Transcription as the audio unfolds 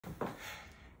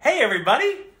Hey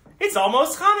everybody! It's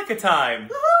almost Hanukkah time!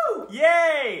 Woohoo!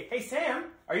 Yay! Hey Sam,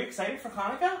 are you excited for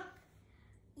Hanukkah?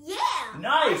 Yeah!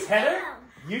 Nice! Heather?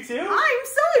 You too? I'm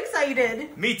so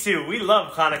excited! Me too. We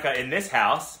love Hanukkah in this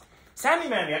house. Sammy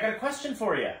Mammy, I got a question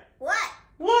for you. What?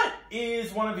 What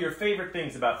is one of your favorite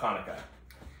things about Hanukkah?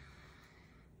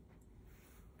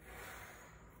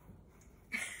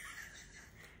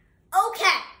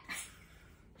 Okay.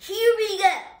 Here we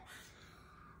go.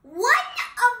 One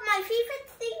of my favorite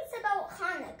things about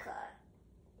Hanukkah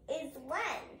is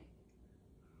when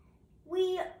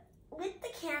we lit the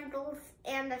candles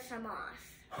and the shamash.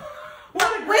 What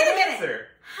a Wait great a minute. answer.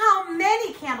 How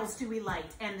many candles do we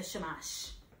light and the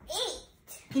shamash? 8.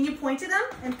 Can you point to them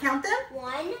and count them?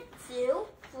 1, 2,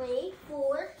 3,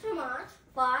 4, shamash,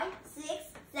 5, 6,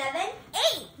 7,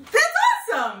 8. That's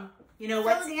awesome! You know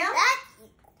what, So Sam?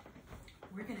 that's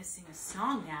We're going to sing a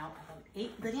song now about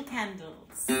 8 little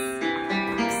candles.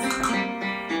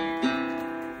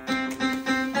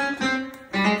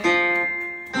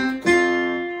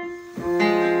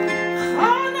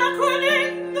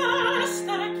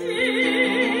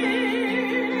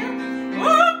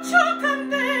 Ocho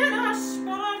candelas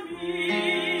para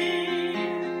mí.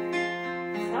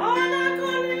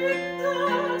 Hanukkah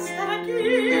lindo estar aquí.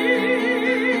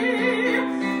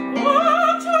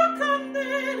 Ocho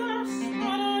candelas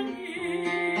para mí.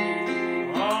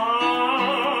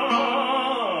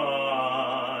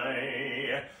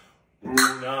 Ay,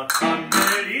 una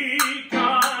candelica,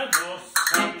 dos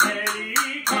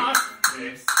candelicas,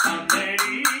 tres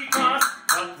candelicas,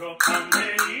 cuatro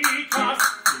candelicas,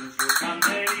 cinco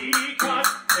candelicas,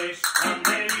 seis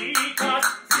candelicas,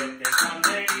 siete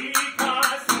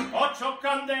candelicas, ocho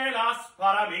candelas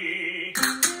para mí.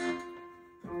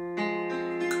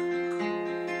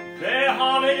 The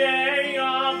holiday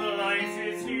of lights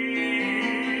is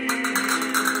here.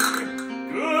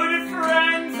 Good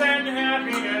friends and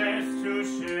happiness to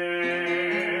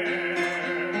share.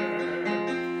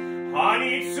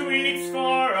 Honeyed sweets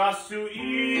for us to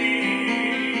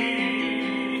eat.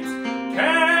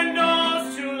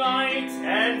 Candles to light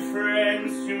and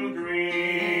friends to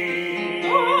greet.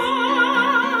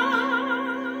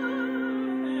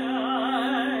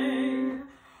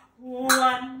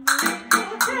 One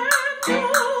little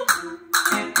candle, two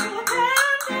little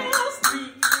candles,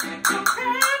 three little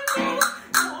candles,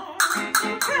 four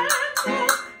little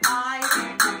candles, five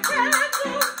little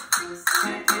candles,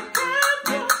 six little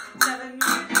candles, seven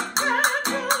little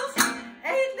candles,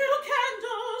 8 little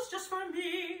candles just for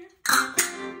me.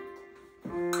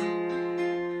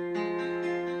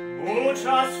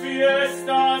 Muchas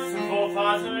fiestas vou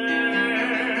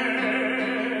fazer.